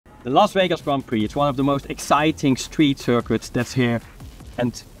The Las Vegas Grand Prix, it's one of the most exciting street circuits that's here.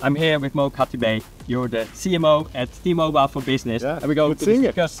 And I'm here with Mo Khatibeh. You're the CMO at T-Mobile for Business. Yeah, and we're going to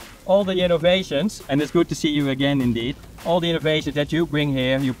discuss all the innovations, and it's good to see you again indeed. All the innovations that you bring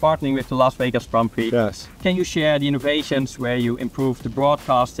here, you're partnering with the Las Vegas Grand Prix. Yes. Can you share the innovations where you improve the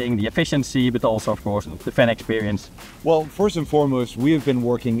broadcasting, the efficiency, but also, of course, the fan experience? Well, first and foremost, we have been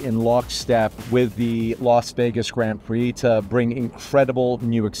working in lockstep with the Las Vegas Grand Prix to bring incredible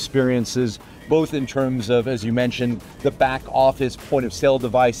new experiences, both in terms of, as you mentioned, the back office point of sale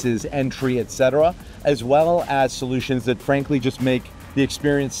devices, entry, etc., as well as solutions that frankly just make the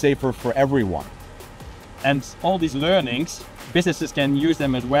experience safer for everyone. And all these learnings, businesses can use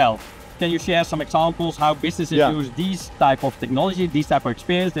them as well. Can you share some examples how businesses use these type of technology, these type of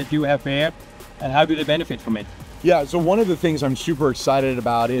experience that you have here, and how do they benefit from it? Yeah, so one of the things I'm super excited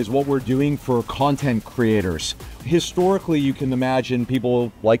about is what we're doing for content creators. Historically, you can imagine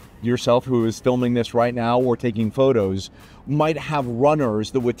people like yourself who is filming this right now or taking photos might have runners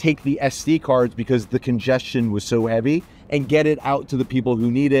that would take the SD cards because the congestion was so heavy and get it out to the people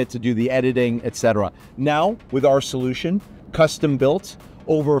who need it to do the editing, etc. Now, with our solution, custom built,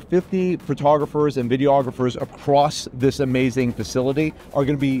 over 50 photographers and videographers across this amazing facility are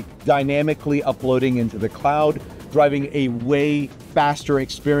going to be dynamically uploading into the cloud, driving a way faster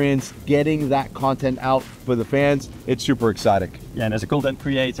experience, getting that content out for the fans. It's super exciting. Yeah, and as a content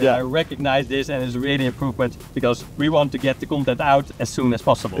creator, I recognize this, and it's really an improvement because we want to get the content out as soon as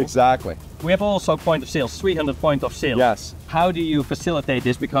possible. Exactly. We have also point of sale, 300 point of sale. Yes. How do you facilitate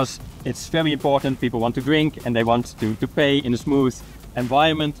this? Because it's very important. People want to drink and they want to pay in a smooth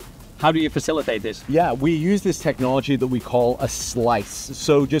environment. How do you facilitate this? Yeah, we use this technology that we call a slice.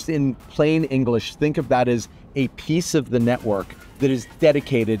 So just in plain English, think of that as a piece of the network that is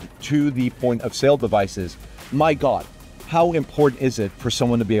dedicated to the point of sale devices. My God, how important is it for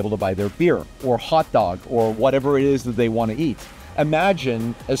someone to be able to buy their beer or hot dog or whatever it is that they want to eat?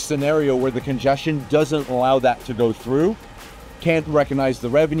 Imagine a scenario where the congestion doesn't allow that to go through, can't recognize the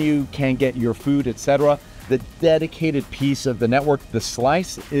revenue, can't get your food, etc. The dedicated piece of the network, the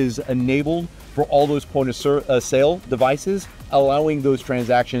slice, is enabled for all those point of sale devices, allowing those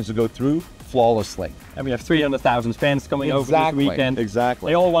transactions to go through flawlessly. And we have 300,000 fans coming over this weekend.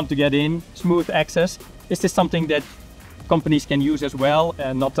 Exactly. They all want to get in, smooth access. Is this something that companies can use as well,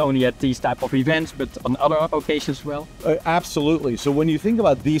 and not only at these type of events, but on other occasions as well? Absolutely. So when you think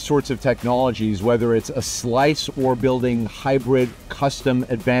about these sorts of technologies, whether it's a slice or building hybrid, custom,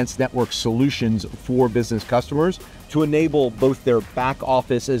 advanced network solutions for business customers to enable both their back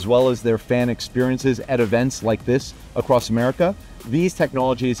office as well as their fan experiences at events like this across America, these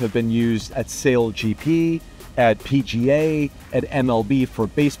technologies have been used at LVGP, at PGA, at MLB for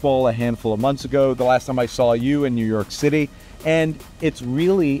baseball a handful of months ago, the last time I saw you in New York City. And it's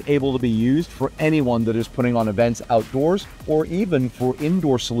really able to be used for anyone that is putting on events outdoors, or even for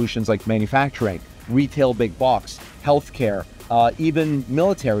indoor solutions like manufacturing, retail big box, healthcare, even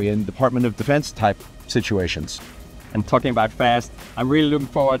military and Department of Defense type situations. And talking about fast, I'm really looking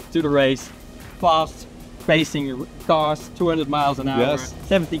forward to the race. Fast pacing cars, 200 miles an hour,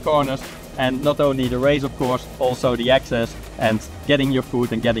 70 corners. And not only the race, of course, also the access and getting your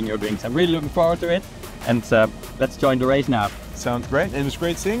food and getting your drinks. I'm really looking forward to it. And let's join the race now. Sounds great. And it was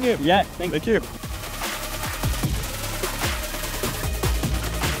great seeing you. Yeah, thank you.